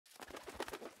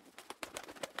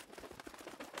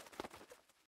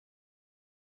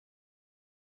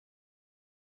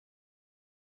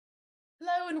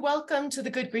and welcome to the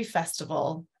Good Grief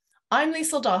Festival. I'm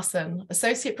Liesl Dawson,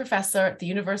 Associate Professor at the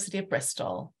University of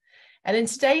Bristol. And in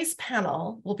today's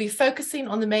panel, we'll be focusing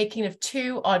on the making of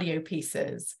two audio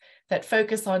pieces that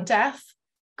focus on death,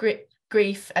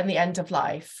 grief, and the end of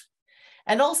life.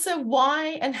 And also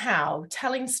why and how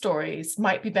telling stories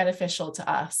might be beneficial to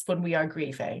us when we are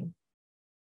grieving.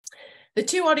 The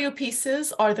two audio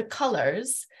pieces are The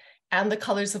Colours and The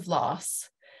Colours of Loss.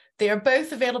 They are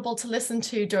both available to listen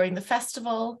to during the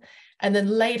festival, and then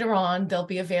later on, they'll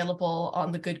be available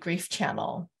on the Good Grief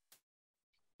channel.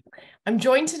 I'm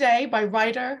joined today by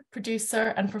writer,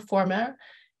 producer, and performer,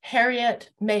 Harriet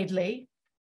Madeley,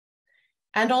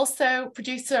 and also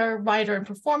producer, writer, and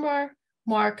performer,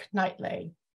 Mark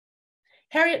Knightley.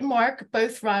 Harriet and Mark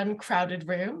both run Crowded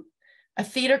Room, a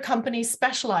theatre company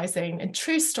specializing in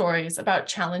true stories about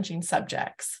challenging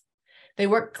subjects. They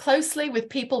work closely with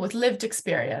people with lived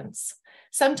experience,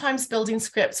 sometimes building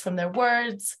scripts from their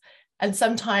words, and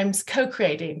sometimes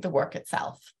co-creating the work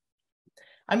itself.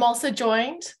 I'm also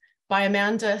joined by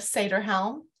Amanda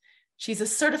Saderhelm. She's a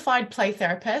certified play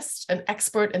therapist, an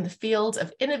expert in the field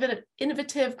of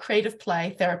innovative creative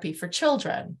play therapy for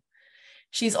children.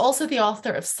 She's also the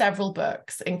author of several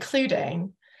books,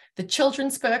 including the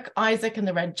children's book, Isaac and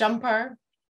the Red Jumper,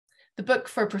 the book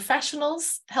for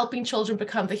professionals, Helping Children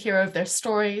Become the Hero of Their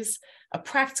Stories, a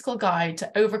practical guide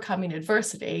to overcoming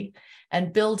adversity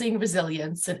and building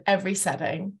resilience in every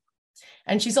setting.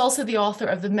 And she's also the author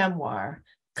of the memoir,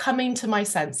 Coming to My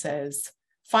Senses,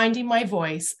 Finding My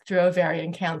Voice Through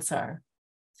Ovarian Cancer.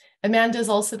 Amanda is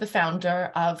also the founder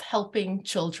of Helping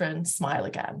Children Smile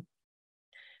Again.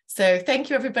 So thank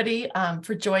you everybody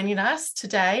for joining us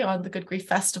today on the Good Grief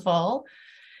Festival.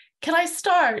 Can I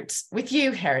start with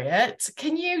you, Harriet?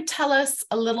 Can you tell us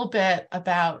a little bit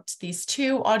about these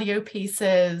two audio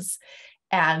pieces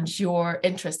and your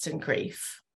interest in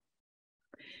grief?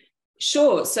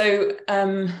 Sure. So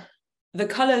The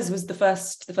Colours was the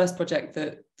first project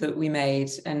that we made,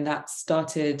 and I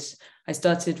started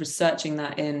researching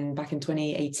that back in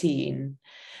 2018.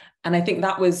 And I think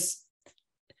that was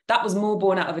more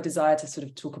born out of a desire to sort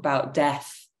of talk about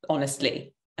death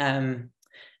honestly.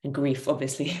 And grief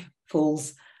obviously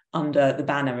falls under the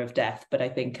banner of death. But I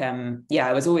think,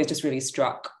 I was always just really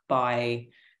struck by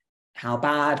how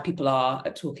bad people are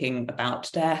at talking about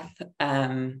death.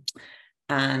 And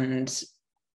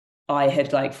I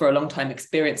had for a long time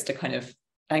experienced a kind of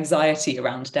anxiety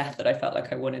around death that I felt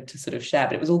like I wanted to sort of share,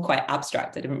 but it was all quite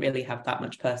abstract. I didn't really have that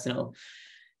much personal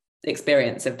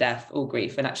experience of death or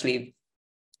grief. And actually,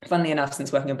 funnily enough,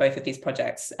 since working on both of these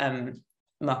projects,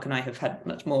 Mark and I have had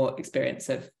much more experience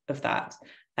of that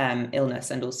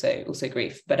illness and also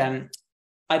grief. But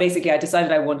I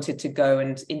decided I wanted to go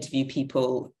and interview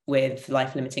people with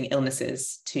life-limiting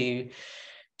illnesses to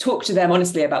talk to them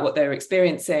honestly about what they were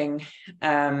experiencing,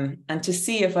 and to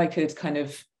see if I could kind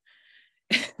of,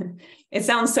 it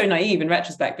sounds so naive in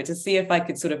retrospect, but to see if I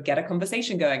could sort of get a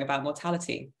conversation going about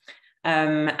mortality.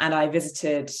 And I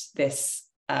visited this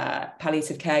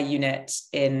palliative care unit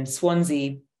in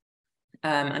Swansea,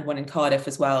 and one in Cardiff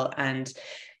as well, and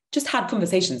just had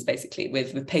conversations basically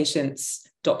with patients,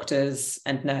 doctors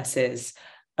and nurses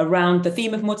around the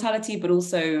theme of mortality, but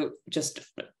also just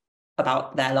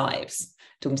about their lives,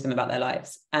 talking to them about their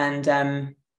lives.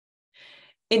 And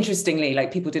interestingly,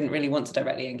 people didn't really want to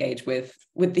directly engage with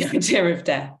the idea of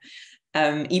death,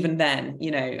 even then,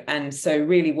 and so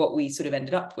really what we sort of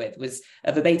ended up with was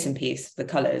a verbatim piece, The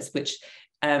Colours, which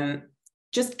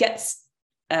just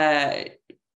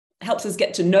helps us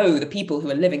get to know the people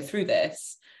who are living through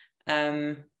this.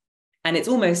 And it's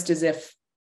almost as if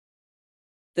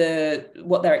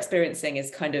what they're experiencing is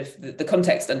kind of the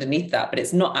context underneath that, but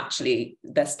it's not actually,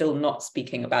 they're still not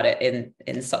speaking about it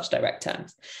in such direct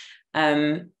terms.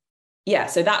 So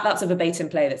that's a verbatim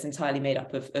play that's entirely made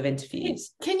up of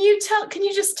interviews. Can you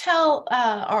just tell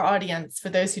our audience, for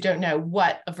those who don't know,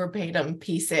 what a verbatim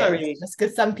piece is? Sorry. Just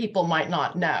because some people might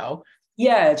not know.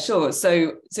 Yeah, sure.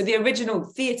 So the original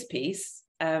theatre piece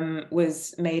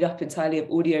was made up entirely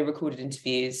of audio recorded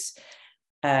interviews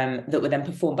that were then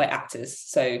performed by actors.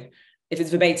 So if it's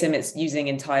verbatim, it's using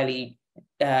entirely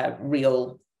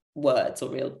real words or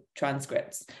real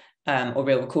transcripts, or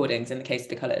real recordings in the case of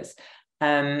The Colours.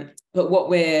 But what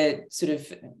we're sort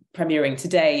of premiering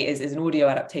today is an audio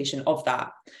adaptation of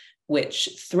that,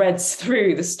 which threads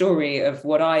through the story of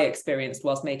what I experienced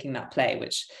whilst making that play,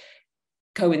 which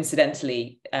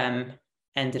coincidentally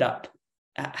ended up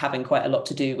having quite a lot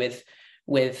to do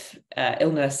with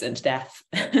illness and death.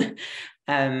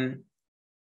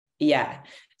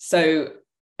 So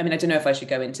I mean, I don't know if I should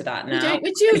go into that now.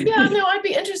 Would you? Yeah, no, I'd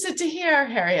be interested to hear,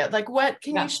 Harriet. Like, what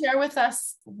can Yeah. you share with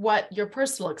us what your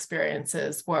personal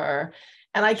experiences were?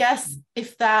 And I guess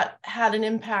if that had an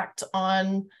impact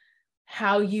on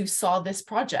how you saw this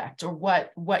project, or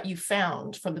what you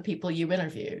found from the people you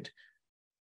interviewed.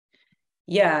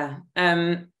 Yeah.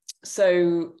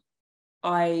 So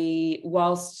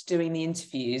whilst doing the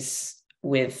interviews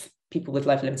with people with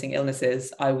life-limiting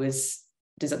illnesses, I was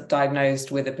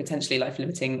diagnosed with a potentially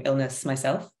life-limiting illness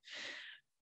myself,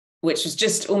 which was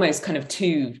just almost kind of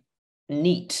too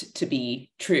neat to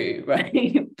be true,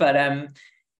 right? But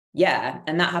yeah,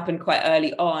 and that happened quite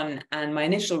early on, and my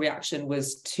initial reaction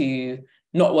was to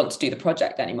not want to do the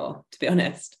project anymore, to be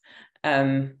honest.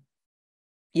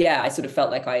 Yeah, I sort of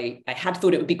felt like I had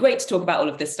thought it would be great to talk about all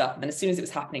of this stuff, and then as soon as it was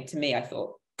happening to me, I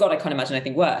thought, God, I can't imagine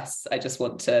anything worse. I just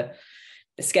want to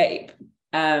escape.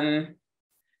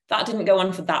 That didn't go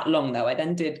on for that long, though. I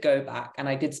then did go back and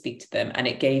I did speak to them, and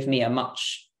it gave me a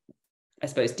much, I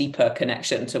suppose, deeper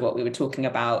connection to what we were talking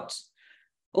about.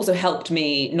 Also helped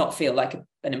me not feel like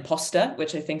an imposter,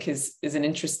 which I think is an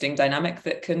interesting dynamic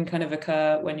that can kind of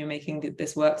occur when you're making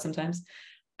this work sometimes.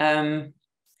 And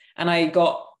I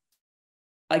got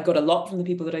a lot from the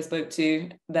people that I spoke to.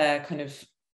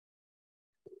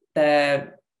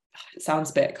 It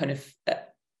sounds a bit kind of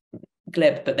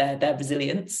glib, but their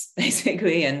resilience,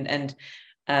 basically, and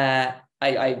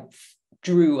I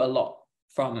drew a lot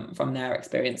from their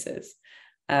experiences.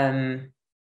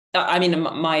 I mean,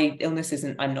 my illness it's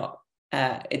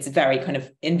a very kind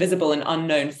of invisible and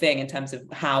unknown thing in terms of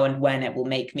how and when it will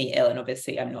make me ill. And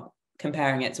obviously I'm not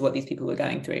comparing it to what these people were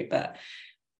going through, but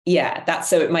yeah,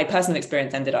 so my personal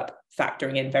experience ended up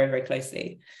factoring in very, very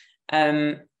closely.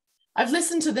 I've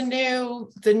listened to the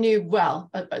new the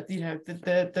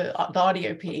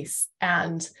audio piece,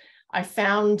 and I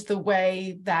found the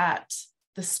way that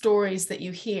the stories that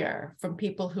you hear from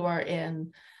people who are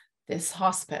in this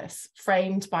hospice,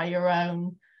 framed by your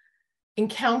own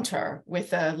encounter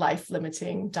with a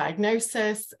life-limiting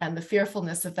diagnosis and the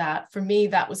fearfulness of that, for me,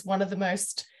 that was one of the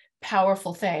most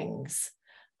powerful things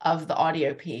of the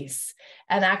audio piece.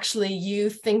 And actually you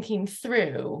thinking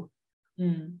through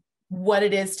what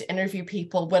it is to interview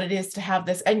people, what it is to have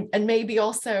this, and maybe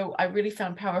also I really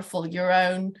found powerful your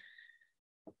own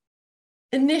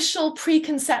initial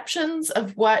preconceptions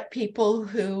of what people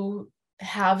who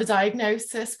have a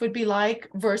diagnosis would be like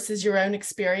versus your own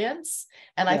experience.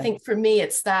 And yeah. I think for me,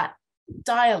 it's that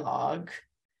dialogue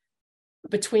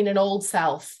between an old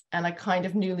self and a kind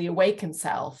of newly awakened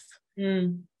self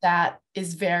that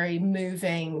is very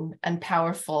moving and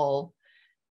powerful.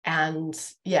 And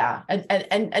yeah, and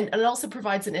it also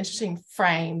provides an interesting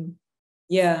frame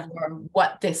for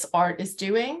what this art is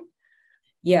doing.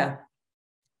 Yeah,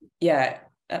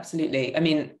 absolutely. I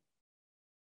mean,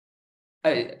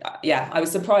 I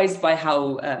was surprised by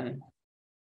how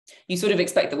you sort of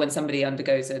expect that when somebody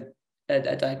undergoes a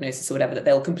diagnosis or whatever, that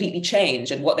they'll completely change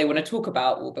and what they want to talk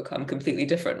about will become completely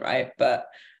different, right? But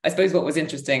I suppose what was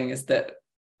interesting is that,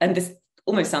 and this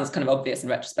almost sounds kind of obvious in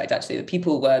retrospect, actually, that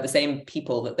people were the same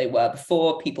people that they were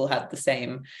before. People had the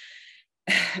same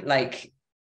like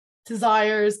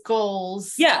desires,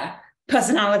 goals,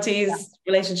 personalities,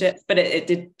 relationships, but it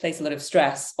did place a lot of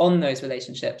stress on those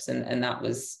relationships, and that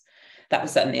was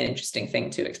certainly an interesting thing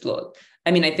to explore.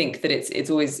 I mean, I think that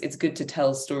it's good to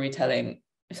tell storytelling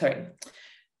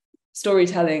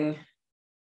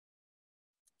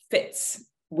fits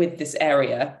with this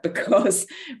area, because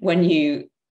when you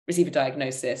receive a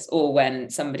diagnosis or when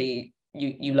somebody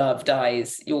you love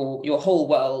dies, your whole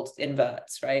world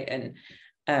inverts, right? And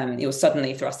you're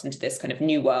suddenly thrust into this kind of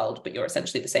new world, but you're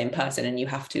essentially the same person and you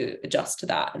have to adjust to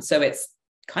that. And so it's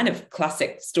kind of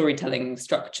classic storytelling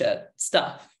structure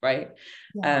stuff, right?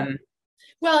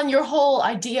 Well, and your whole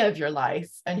idea of your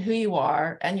life and who you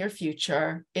are and your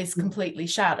future is completely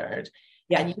shattered.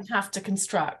 And you have to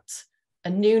construct a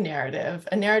new narrative,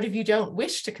 a narrative you don't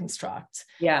wish to construct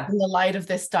in the light of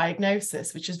this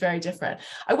diagnosis, which is very different.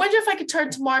 I wonder if I could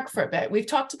turn to Mark for a bit. We've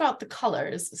talked about the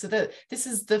colors. So that this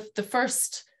is the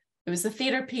first, it was a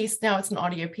theater piece, now it's an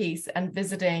audio piece, and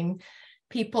visiting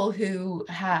people who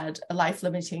had a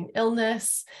life-limiting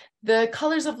illness. The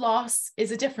Colors of Loss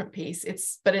is a different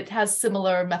piece, but it has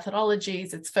similar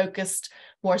methodologies. It's focused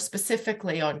more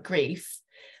specifically on grief.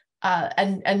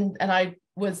 And I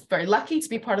was very lucky to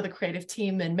be part of the creative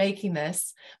team in making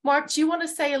this. Mark, do you want to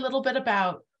say a little bit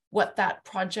about what that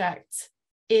project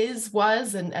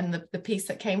was, and the piece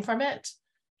that came from it?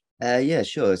 Yeah,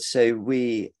 sure. So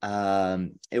we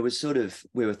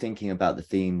were thinking about the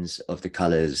themes of the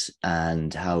colors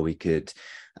and how we could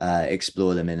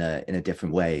explore them in a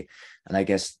different way. And I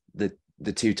guess the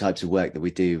the two types of work that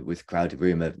we do with Crowded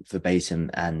Room are verbatim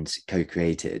and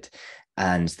co-created.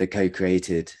 And the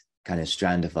co-created kind of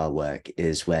strand of our work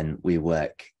is when we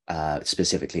work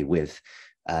specifically with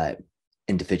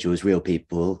individuals, real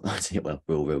people, well,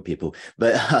 we're all real people,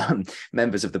 but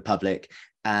members of the public,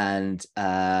 and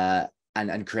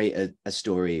create a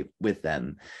story with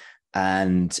them.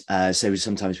 And so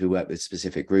sometimes we work with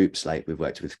specific groups, like we've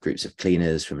worked with groups of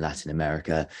cleaners from Latin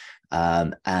America.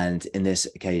 And in this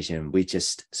occasion, we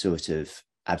just sort of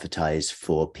advertised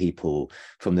for people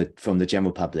from the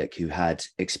general public who had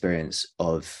experience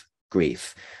of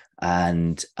grief,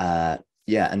 and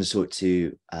and sort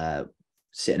to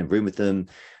sit in a room with them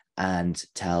and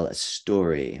tell a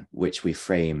story which we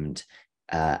framed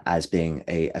as being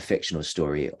a fictional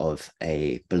story of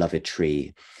a beloved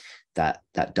tree that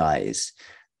dies.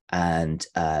 And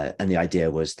the idea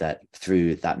was that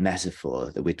through that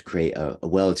metaphor that we'd create a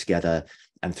world together,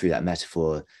 and through that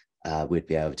metaphor we'd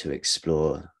be able to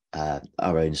explore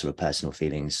our own sort of personal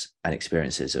feelings and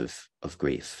experiences of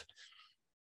grief.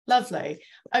 Lovely.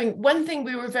 I mean, one thing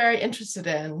we were very interested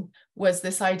in was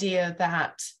this idea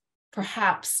that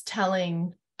perhaps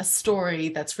telling a story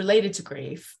that's related to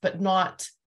grief, but not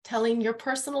telling your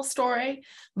personal story,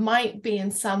 might be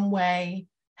in some way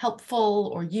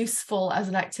helpful or useful as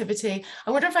an activity.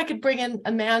 I wonder if I could bring in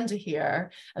Amanda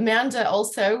here. Amanda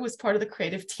also was part of the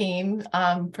creative team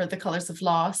for The Colours of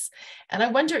Loss. And I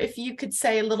wonder if you could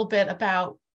say a little bit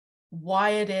about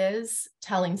why it is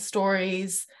telling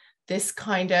stories, this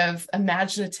kind of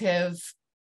imaginative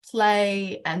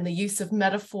play and the use of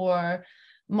metaphor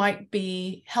might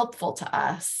be helpful to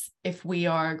us if we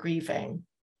are grieving.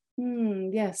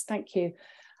 Yes, thank you.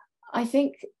 I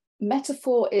think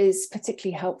metaphor is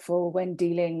particularly helpful when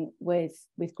dealing with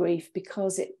grief,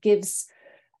 because it gives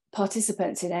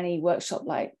participants in any workshop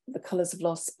like The Colours of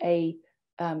Loss a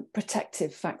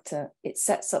protective factor. It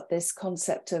sets up this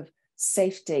concept of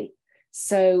safety.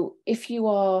 So if you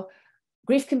are,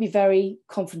 grief can be very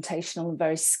confrontational and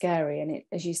very scary. And it,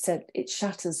 as you said, it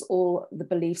shatters all the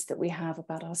beliefs that we have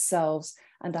about ourselves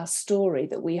and our story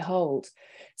that we hold.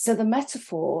 So the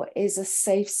metaphor is a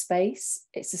safe space.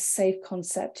 It's a safe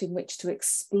concept in which to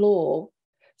explore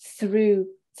through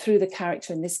the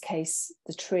character, in this case,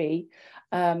 the tree,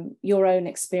 your own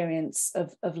experience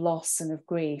of loss and of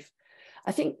grief.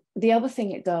 I think the other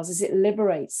thing it does is it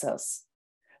liberates us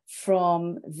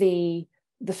from the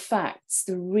facts,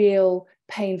 the real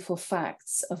painful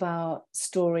facts of our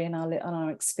story and our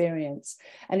experience.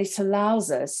 And it allows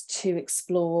us to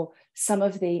explore some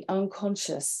of the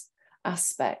unconscious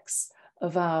aspects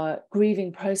of our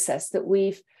grieving process that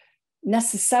we've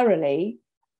necessarily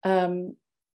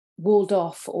walled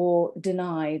off or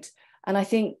denied. And I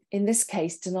think in this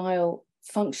case, denial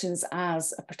functions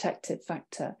as a protective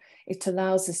factor. It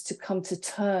allows us to come to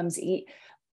terms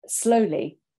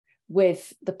slowly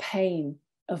with the pain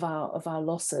of our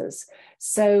losses.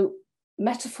 So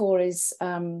metaphor is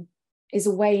a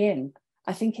way in.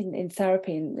 I think in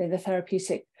therapy, in the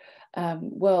therapeutic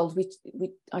world,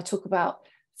 I talk about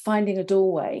finding a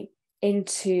doorway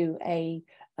into a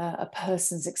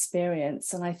person's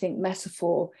experience, and I think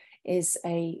metaphor is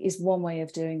one way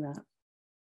of doing that.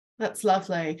 That's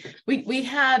lovely. We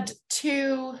had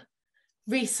two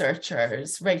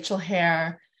researchers, Rachel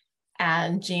Hare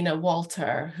and Gina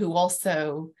Walter, who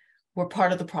also were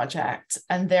part of the project,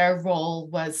 and their role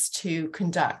was to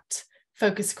conduct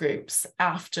focus groups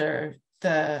after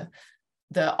the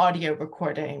audio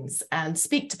recordings and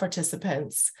speak to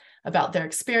participants about their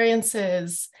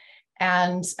experiences.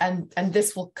 And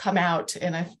this will come out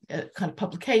in a kind of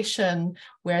publication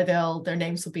where their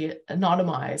names will be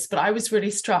anonymized. But I was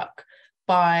really struck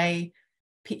by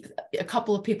a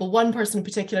couple of people, one person in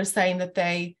particular saying that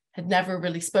they had never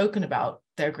really spoken about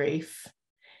their grief.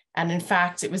 And in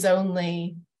fact, it was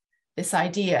only this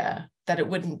idea that it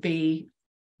wouldn't be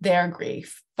their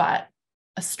grief, but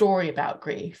a story about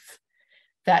grief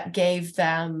that gave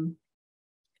them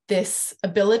this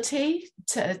ability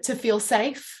to feel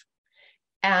safe.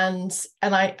 And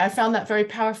I found that very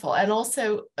powerful. And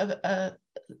also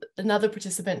another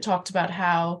participant talked about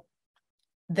how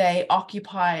they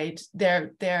occupied,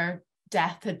 their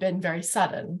death had been very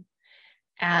sudden.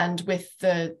 And with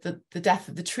the death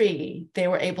of the tree, they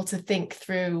were able to think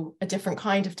through a different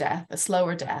kind of death, a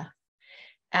slower death,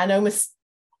 and almost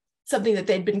something that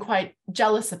they'd been quite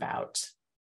jealous about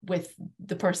with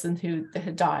the person who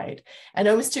had died, and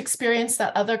almost to experience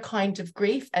that other kind of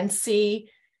grief and see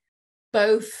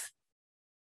both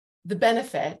the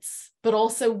benefits, but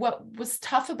also what was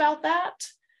tough about that.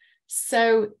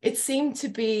 So it seemed to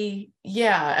be,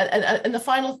 and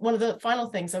one of the final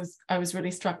things I was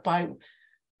really struck by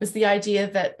was the idea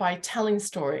that by telling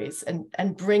stories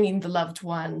and bringing the loved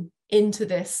one into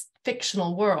this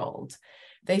fictional world,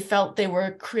 they felt they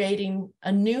were creating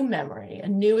a new memory, a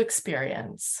new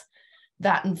experience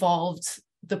that involved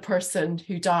the person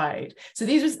who died. So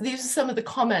these are some of the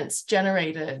comments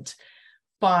generated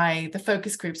by the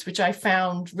focus groups, which I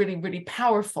found really, really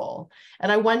powerful.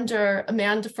 And I wonder,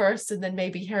 Amanda first, and then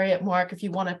maybe Harriet, Mark, if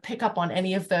you want to pick up on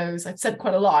any of those. I've said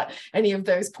quite a lot, any of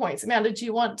those points. Amanda, do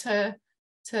you want to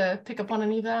pick up on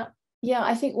any of that? Yeah,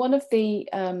 I think one of the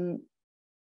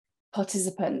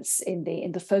participants in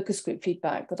the focus group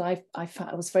feedback that I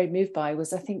found I was very moved by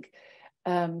was, I think,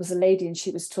 was a lady, and she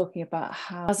was talking about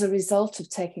how, as a result of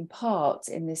taking part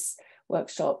in this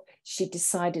workshop, she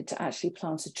decided to actually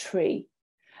plant a tree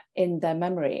in their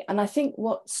memory. And I think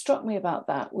what struck me about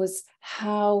that was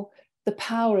how the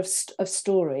power of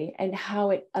story, and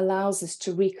how it allows us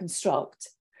to reconstruct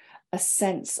a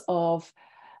sense of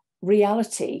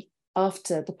reality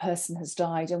after the person has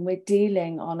died. And we're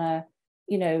dealing on a,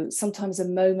 you know, sometimes a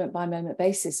moment by moment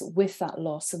basis with that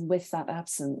loss and with that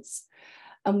absence.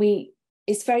 And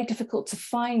it's very difficult to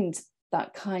find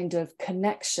that kind of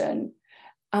connection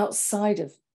outside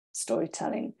of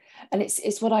storytelling. And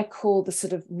it's what I call the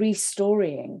sort of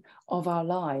restorying of our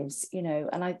lives, you know.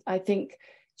 And I think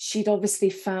she'd obviously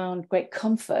found great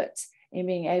comfort in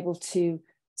being able to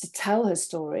tell her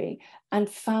story, and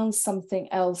found something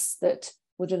else that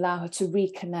would allow her to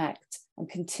reconnect and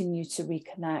continue to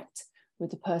reconnect with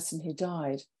the person who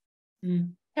died.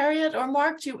 Mm. Harriet or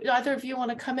Mark, do either of you want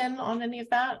to come in on any of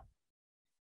that?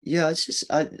 Yeah, it's just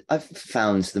I've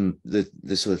found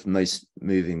the sort of most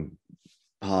moving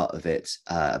part of it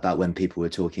about when people were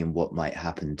talking what might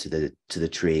happen to the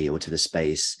tree or to the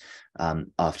space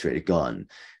after it had gone.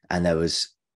 And there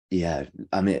was, yeah,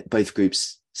 I mean, both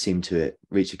groups seemed to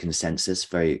reach a consensus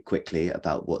very quickly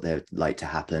about what they'd like to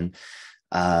happen,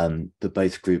 but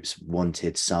both groups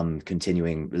wanted some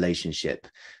continuing relationship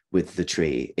with the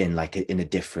tree in a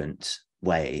different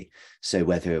way. So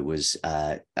whether it was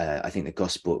I think the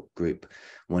Gosport group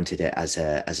wanted it as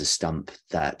a stump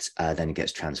that then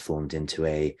gets transformed into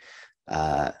a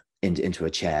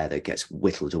chair that gets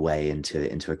whittled away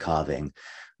into a carving,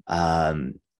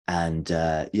 and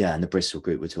the Bristol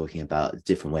group were talking about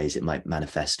different ways it might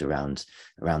manifest around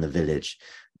the village.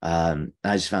 I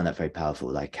just found that very powerful,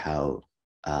 like how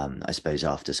I suppose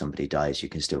after somebody dies you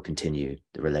can still continue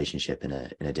the relationship in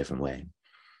a different way.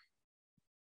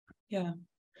 Yeah.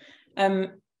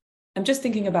 I'm just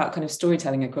thinking about kind of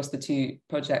storytelling across the two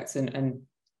projects and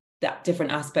that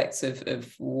different aspects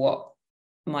of what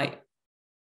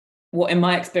in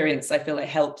my experience I feel like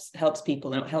helps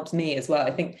people, and it helps me as well.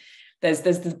 I think there's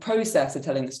the process of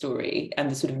telling the story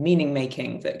and the sort of meaning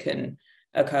making that can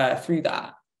occur through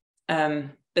that.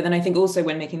 But then I think also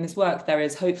when making this work, there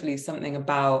is hopefully something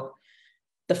about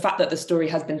the fact that the story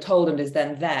has been told and is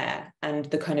then there, and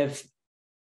the kind of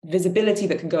visibility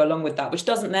that can go along with that, which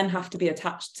doesn't then have to be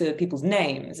attached to people's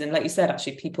names. And like you said,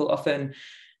 actually, people often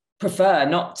prefer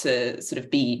not to sort of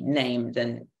be named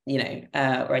and,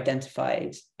 or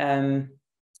identified.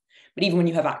 But even when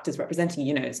you have actors representing,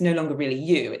 it's no longer really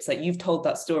you. It's like you've told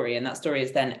that story, and that story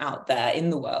is then out there in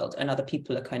the world, and other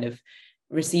people are kind of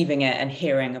receiving it and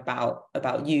hearing about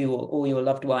you or your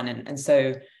loved one. And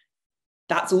so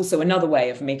that's also another way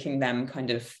of making them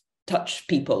kind of touch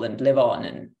people and live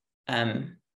on.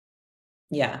 And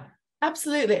yeah.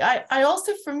 Absolutely. I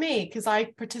also, for me, because I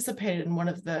participated in one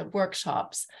of the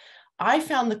workshops, I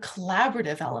found the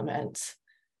collaborative element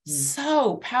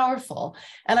so powerful.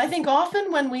 And I think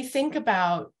often when we think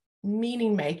about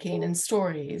meaning making and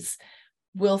stories,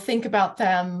 we'll think about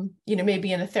them,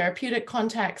 maybe in a therapeutic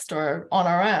context or on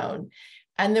our own.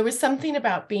 And there was something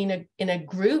about being in a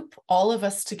group, all of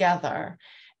us together,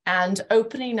 and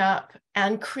opening up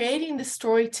and creating the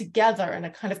story together in a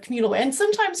kind of communal way. And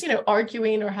sometimes,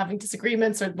 arguing or having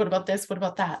disagreements, or what about this, what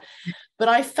about that? But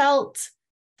I felt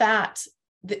that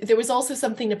there was also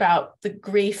something about the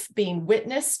grief being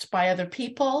witnessed by other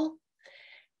people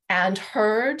and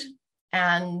heard,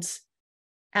 and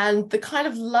the kind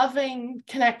of loving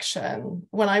connection.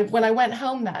 When I went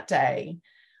home that day,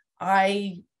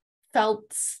 I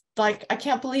felt like, I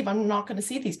can't believe I'm not going to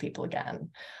see these people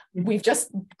again. We've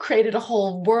just created a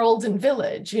whole world and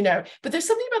village, but there's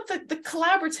something about the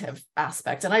collaborative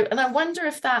aspect. And I wonder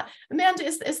if that, Amanda,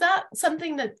 is that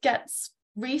something that gets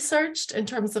researched in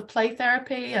terms of play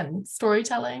therapy and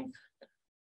storytelling?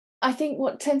 I think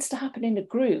what tends to happen in a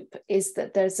group is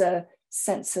that there's a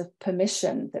sense of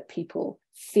permission that people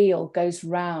feel goes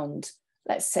round,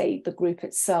 let's say, the group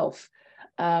itself.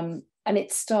 And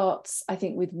it starts, I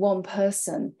think, with one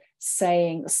person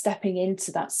stepping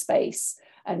into that space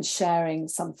and sharing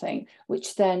something,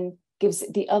 which then gives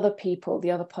the other people,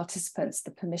 the other participants,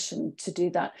 the permission to do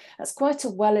that. That's quite a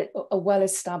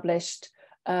well-established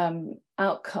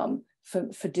outcome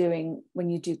for doing when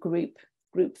you do group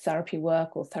therapy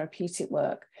work or therapeutic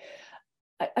work.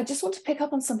 I just want to pick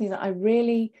up on something that I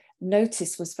really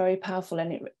noticed was very powerful,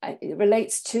 and it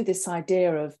relates to this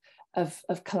idea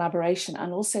of collaboration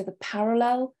and also the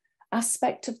parallel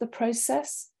aspect of the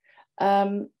process.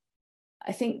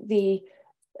 I think the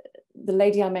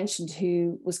lady I mentioned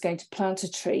who was going to plant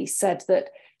a tree said that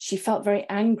she felt very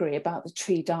angry about the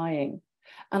tree dying.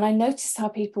 And I noticed how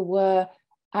people were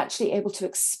actually able to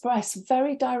express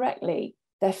very directly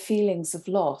their feelings of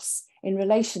loss in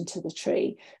relation to the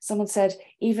tree. Someone said,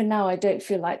 even now, I don't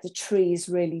feel like the tree is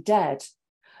really dead.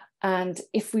 And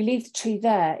if we leave the tree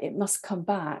there, it must come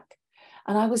back.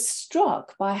 And I was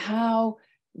struck by how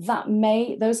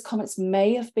those comments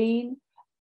may have been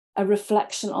a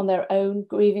reflection on their own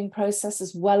grieving process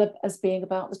as well as being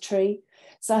about the tree.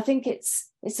 So I think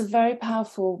it's a very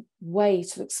powerful way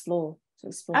to explore.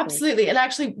 Absolutely. And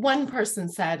actually one person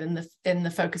said in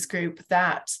the focus group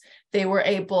that they were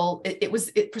able, it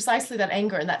was precisely that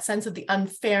anger and that sense of the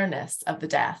unfairness of the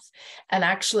death. And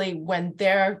actually when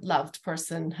their loved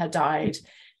person had died,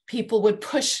 people would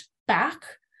push back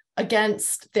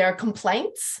against their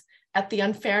complaints at the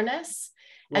unfairness.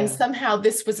 Yeah. And somehow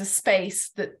this was a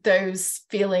space that those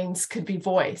feelings could be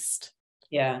voiced.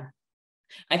 Yeah.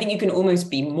 I think you can almost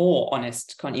be more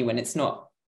honest, can't you,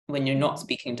 when you're not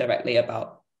speaking directly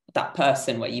about that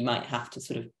person, where you might have to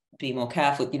sort of be more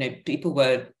careful. You know, people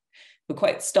were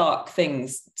quite stark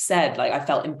things said, like I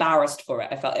felt embarrassed for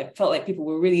it. It felt like people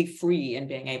were really free in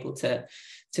being able to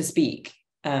speak.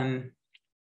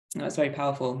 That's very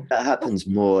powerful. That happens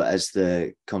more as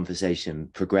the conversation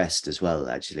progressed as well,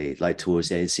 actually, like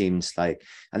towards it seems like,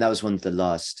 and that was one of the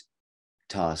last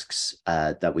tasks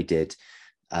that we did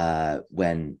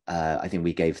when I think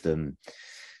we gave them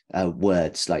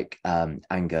words like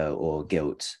anger or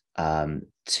guilt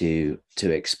to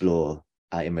explore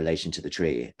in relation to the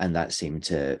tree, and that seemed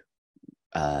to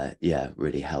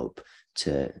really help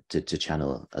to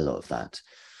channel a lot of that.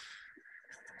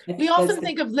 We often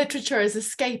think of literature as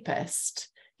escapist,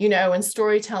 you know, and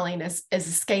storytelling as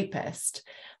escapist,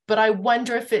 but I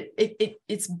wonder if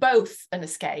it's both an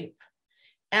escape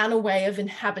and a way of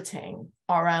inhabiting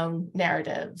our own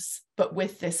narratives, but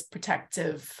with this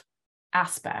protective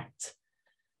aspect.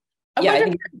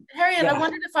 Harriet, I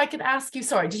wondered if I could ask you,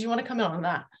 sorry, did you want to come in on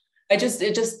that? I just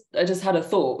had a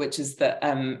thought, which is that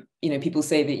people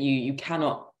say that you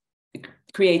cannot,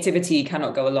 creativity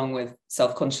cannot go along with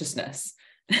self-consciousness.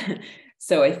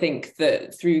 So I think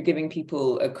that through giving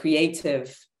people a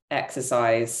creative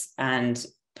exercise and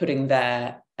putting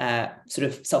their sort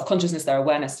of self-consciousness, their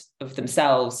awareness of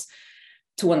themselves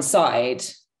to one side,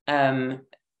 that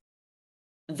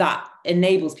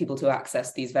enables people to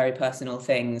access these very personal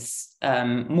things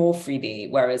more freely.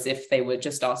 Whereas if they were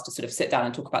just asked to sort of sit down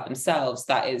and talk about themselves,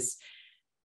 that is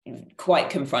quite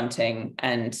confronting.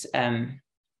 And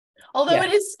although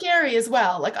it is scary as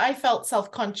well, like I felt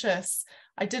self-conscious.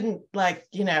 I didn't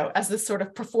as this sort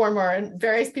of performer, and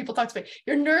various people talked about,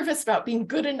 you're nervous about being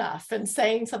good enough and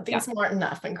saying something smart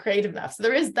enough and creative enough. So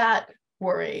there is that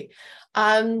worry.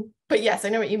 But yes, I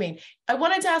know what you mean. I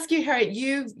wanted to ask you, Harriet,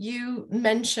 you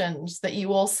mentioned that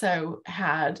you also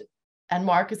had, and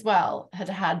Mark as well,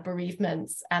 had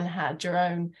bereavements and had your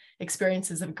own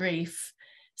experiences of grief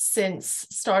since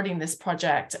starting this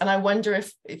project. And I wonder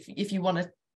if you want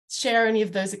to share any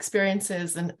of those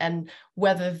experiences and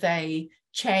whether they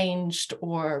changed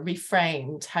or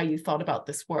reframed how you thought about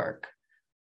this work.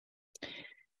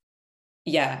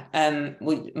 Yeah.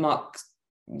 Well, Mark,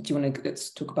 do you want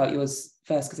to talk about yours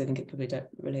first? Because I think it probably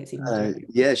relates even more.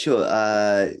 Yeah, sure.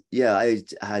 I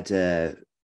had a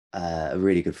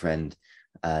really good friend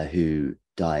who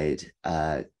died,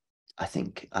 I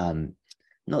think not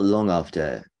long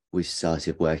after we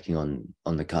started working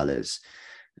on the colours.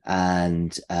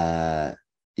 And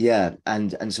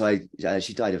and so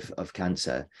she died of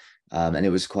cancer, and it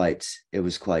was quite it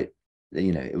was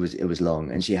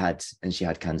long, and she had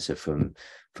cancer from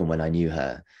when I knew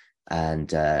her,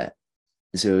 and so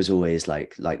it was always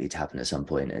likely to happen at some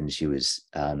point, and she was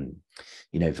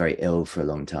very ill for a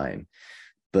long time.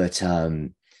 But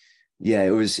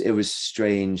it was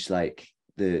strange, I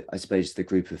suppose the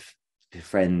group of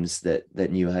friends that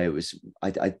knew her, it was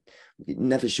I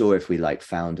never sure if we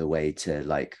found a way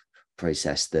to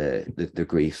process the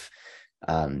grief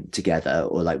together,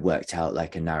 or worked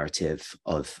out a narrative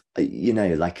of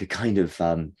a kind of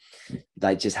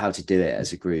just how to do it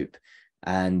as a group.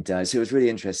 And so it was really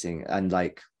interesting, and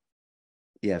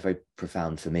very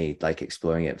profound for me, like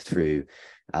exploring it through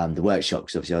the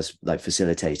workshops. Obviously I was like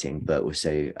facilitating but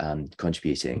also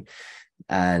contributing,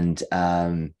 and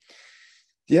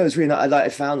it was really nice. I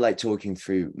found like talking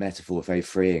through metaphor very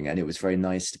freeing, and it was very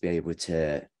nice to be able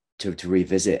to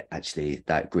revisit actually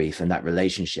that grief and that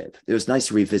relationship. It was nice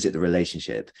to revisit the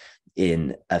relationship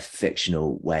in a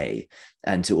fictional way,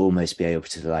 and to almost be able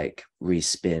to like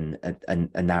respin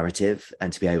a narrative,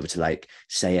 and to be able to like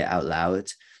say it out loud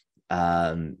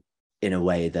in a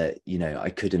way that, you know, I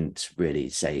couldn't really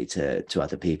say to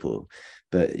other people.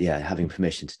 But yeah, having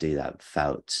permission to do that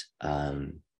felt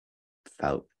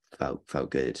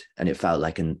good, and it felt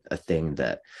like a thing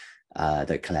that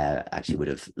that Claire actually would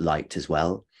have liked as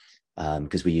well,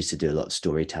 because we used to do a lot of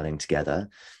storytelling together,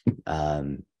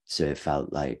 so it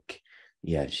felt like,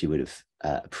 yeah, she would have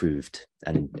approved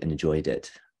and enjoyed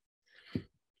it.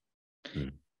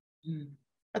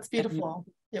 That's beautiful.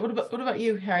 Yeah. What about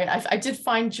you, Harriet? I did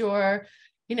find your,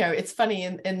 you know, it's funny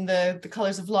in the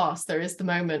Colours of Loss, there is the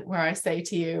moment where I say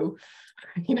to you,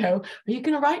 you know, are you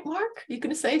going to write, Mark? Are you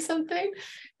going to say something?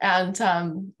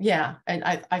 And yeah, and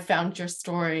I found your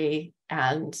story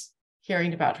and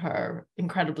hearing about her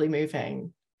incredibly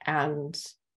moving, and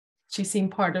she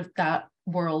seemed part of that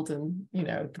world and, you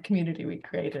know, the community we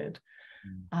created.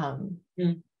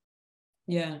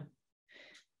 Yeah.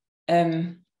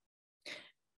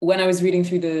 When I was reading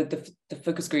through the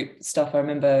focus group stuff, I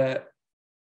remember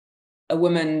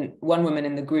one woman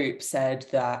in the group said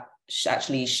that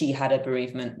she had a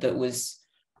bereavement that was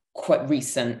quite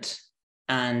recent,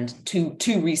 and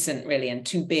too recent really, and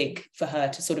too big for her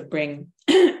to sort of bring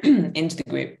into the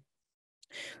group,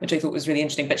 which I thought was really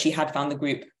interesting. But she had found the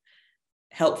group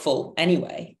helpful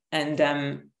anyway.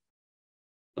 And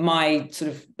my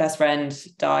sort of best friend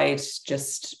died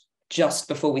just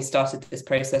before we started this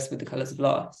process with the Colours of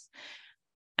Loss.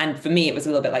 And for me, it was a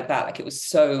little bit like that. Like, it was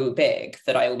so big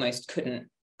that I almost couldn't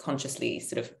consciously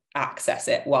sort of access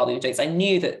it while we were doing it. So I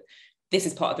knew that this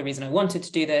is part of the reason I wanted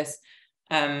to do this.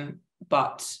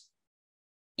 But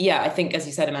yeah, I think, as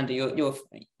you said, Amanda, you're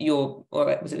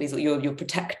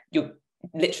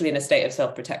literally in a state of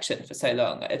self-protection for so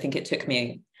long. I think it took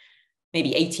me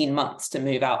maybe 18 months to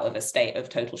move out of a state of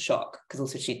total shock, because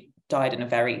also she died in a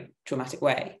very traumatic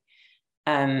way.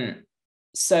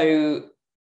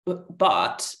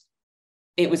 But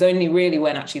it was only really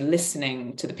when actually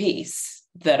listening to the piece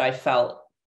that I felt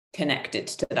connected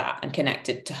to that, and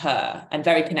connected to her, and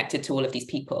very connected to all of these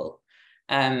people.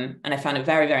 And I found it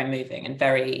very, very moving, and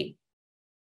very,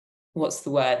 what's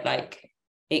the word? Like,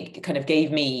 it kind of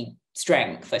gave me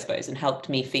strength, I suppose, and helped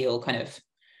me feel kind of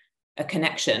a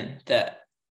connection that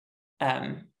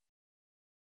that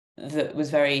was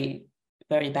very,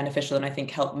 very beneficial, and I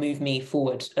think helped move me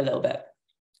forward a little bit.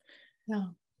 Yeah.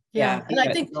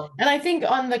 And I think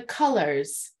on the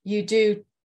colours,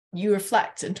 you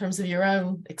reflect in terms of your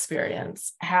own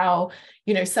experience, how,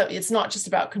 you know, so it's not just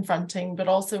about confronting, but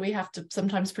also we have to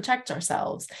sometimes protect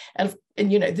ourselves. And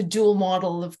you know, the dual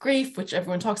model of grief, which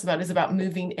everyone talks about, is about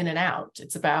moving in and out.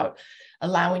 It's about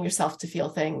allowing yourself to feel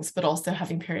things, but also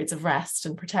having periods of rest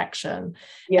and protection.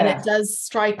 Yeah. And it does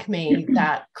strike me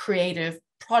that creative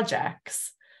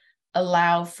projects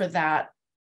allow for that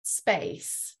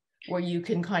space where you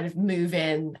can kind of move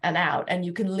in and out, and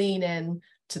you can lean in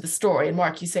to the story. And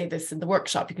Mark, you say this in the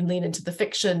workshop, you can lean into the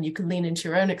fiction, you can lean into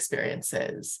your own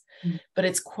experiences, but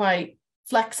it's quite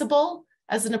flexible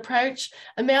as an approach.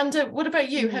 Amanda, what about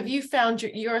you? Have you found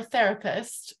you're a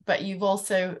therapist, but you've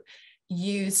also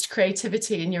used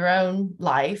creativity in your own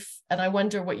life, and I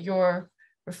wonder what your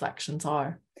reflections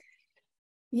are.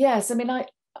 Yes, I mean, I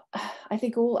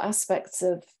think all aspects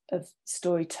of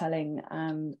storytelling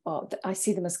art, I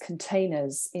see them as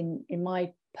containers. In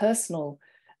my personal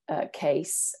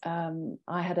case,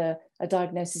 I had a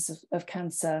diagnosis of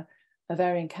cancer,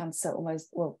 ovarian cancer,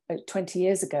 20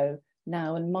 years ago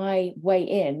now, and my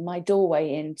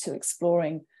doorway into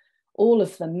exploring all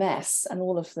of the mess and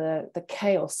all of the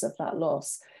chaos of that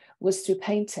loss was through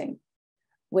painting,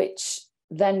 which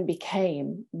then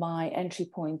became my entry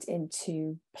point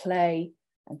into play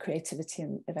and creativity,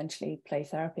 and eventually play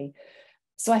therapy.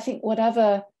 So I think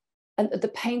and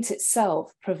the paint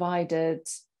itself provided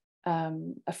a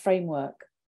framework,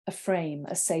 a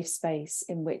safe space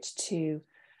in which to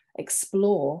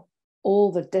explore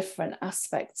all the different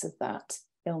aspects of that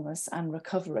illness and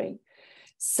recovery.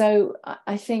 So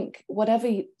I think whatever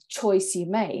choice you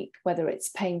make, whether it's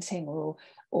painting or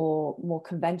more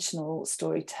conventional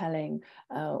storytelling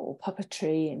or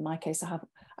puppetry, in my case, I have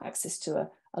access to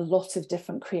a lot of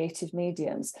different creative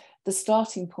mediums. The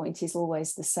starting point is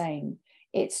always the same.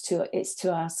 It's to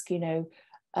ask,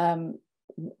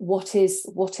 what is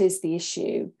the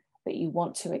issue that you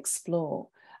want to explore,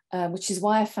 which is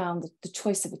why I found the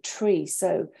choice of a tree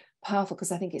so powerful,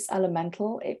 because I think it's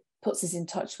elemental. It puts us in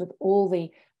touch with all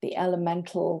the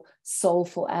elemental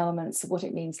soulful elements of what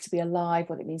it means to be alive,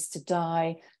 what it means to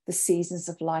die, the seasons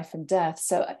of life and death.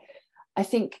 So I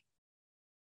think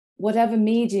whatever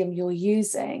medium you're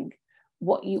using,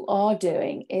 what you are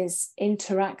doing is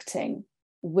interacting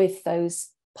with those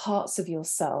parts of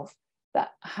yourself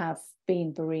that have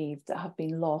been bereaved, that have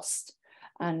been lost.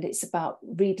 And it's about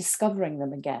rediscovering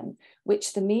them again,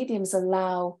 which the mediums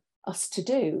allow us to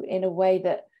do in a way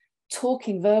that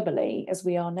talking verbally, as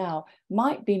we are now,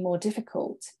 might be more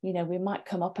difficult. You know, we might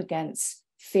come up against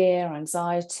fear,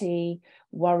 anxiety,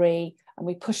 worry, and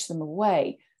we push them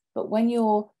away. But when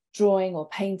you're drawing or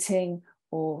painting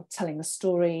or telling a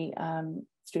story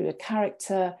through a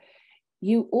character,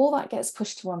 all that gets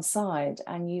pushed to one side,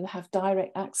 and you have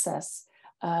direct access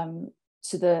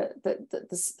to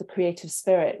the creative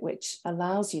spirit, which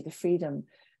allows you the freedom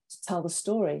to tell the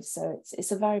story. So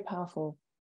it's a very powerful.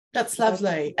 That's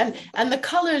lovely. And the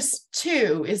colours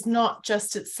too is not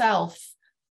just itself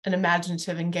an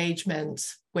imaginative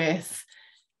engagement with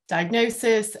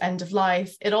diagnosis, end of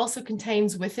life. It also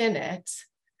contains within it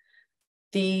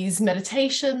these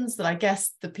meditations that I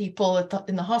guess the people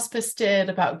in the hospice did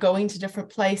about going to different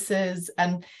places.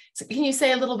 And so can you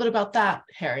say a little bit about that,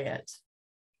 Harriet?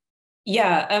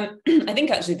 Yeah, I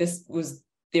think actually this was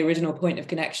the original point of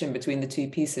connection between the two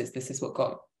pieces. This is what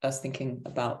got us thinking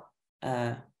about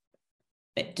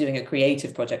doing a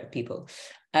creative project with people.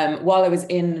 While I was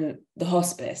in the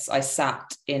hospice, I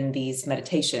sat in these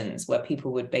meditations where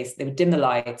people would they would dim the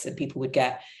lights and people would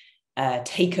get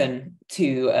taken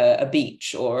to a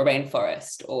beach or a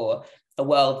rainforest or a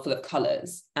world full of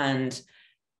colours. And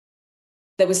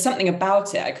there was something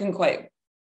about it. I couldn't quite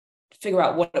figure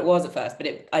out what it was at first, but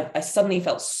I suddenly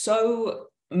felt so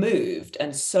moved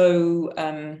and so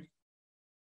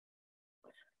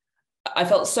I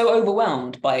felt so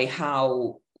overwhelmed by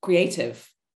how creative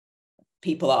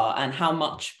people are and how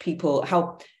much people,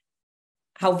 how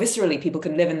viscerally people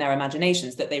can live in their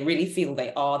imaginations, that they really feel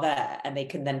they are there and they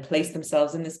can then place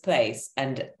themselves in this place,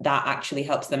 and that actually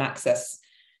helps them access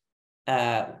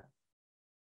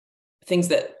things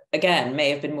that, again, may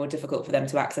have been more difficult for them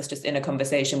to access just in a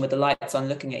conversation with the lights on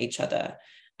looking at each other.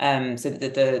 So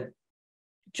that the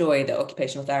joy that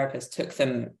occupational therapists took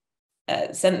them,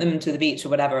 sent them to the beach or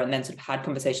whatever, and then sort of had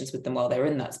conversations with them while they were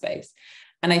in that space.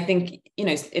 And I think, you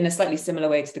know, in a slightly similar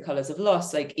way to the colours of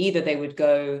loss, like either they would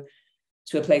go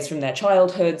to a place from their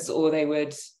childhoods, or they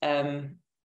would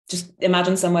just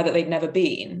imagine somewhere that they'd never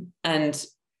been. And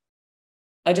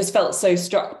I just felt so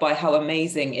struck by how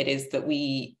amazing it is that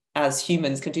we as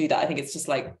humans can do that. I think it's just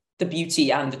like the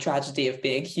beauty and the tragedy of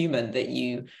being human, that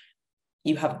you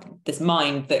have this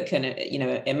mind that can, you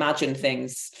know, imagine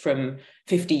things from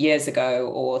 50 years ago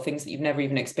or things that you've never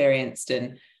even experienced.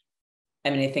 And I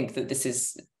mean, I think that this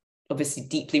is obviously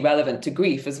deeply relevant to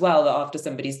grief as well, that after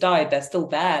somebody's died, they're still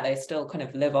there. They still kind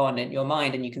of live on in your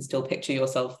mind, and you can still picture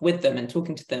yourself with them and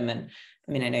talking to them. And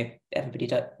I mean, I know everybody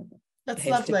does. That's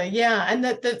lovely. Yeah. And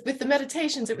with the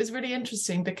meditations, it was really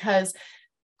interesting because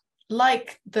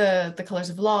like the colours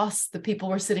of loss, the people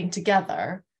were sitting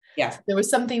together. Yeah. There was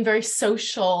something very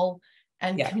social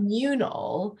and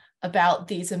communal about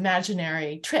these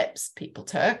imaginary trips people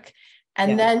took.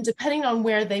 And then depending on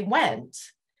where they went,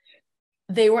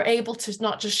 they were able to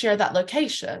not just share that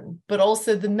location, but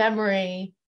also the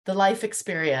memory, the life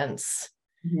experience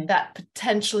that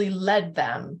potentially led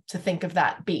them to think of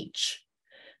that beach.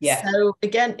 Yeah. So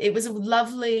again, it was a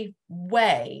lovely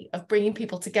way of bringing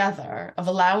people together, of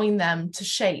allowing them to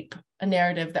shape a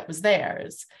narrative that was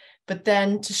theirs, but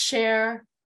then to share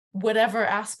whatever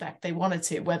aspect they wanted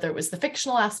to, whether it was the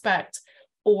fictional aspect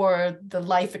or the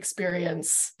life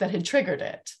experience that had triggered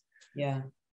it. Yeah.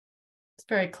 It's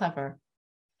very clever.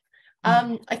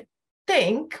 I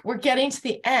think we're getting to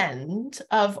the end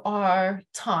of our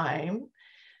time,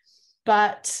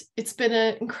 but it's been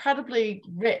an incredibly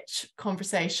rich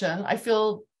conversation. I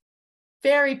feel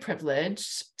very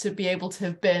privileged to be able to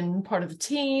have been part of the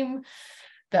team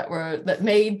that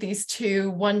made these two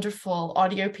wonderful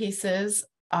audio pieces.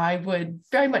 I would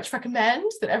very much recommend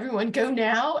that everyone go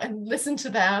now and listen to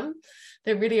them.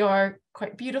 They really are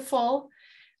quite beautiful.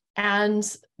 And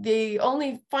the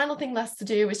only final thing left to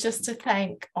do is just to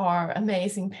thank our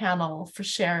amazing panel for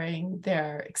sharing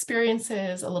their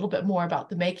experiences, a little bit more about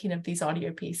the making of these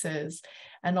audio pieces,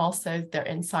 and also their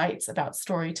insights about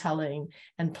storytelling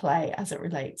and play as it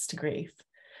relates to grief.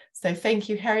 So thank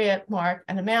you, Harriet, Mark,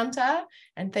 and Amanda,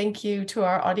 and thank you to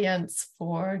our audience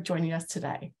for joining us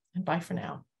today. And bye for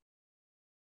now.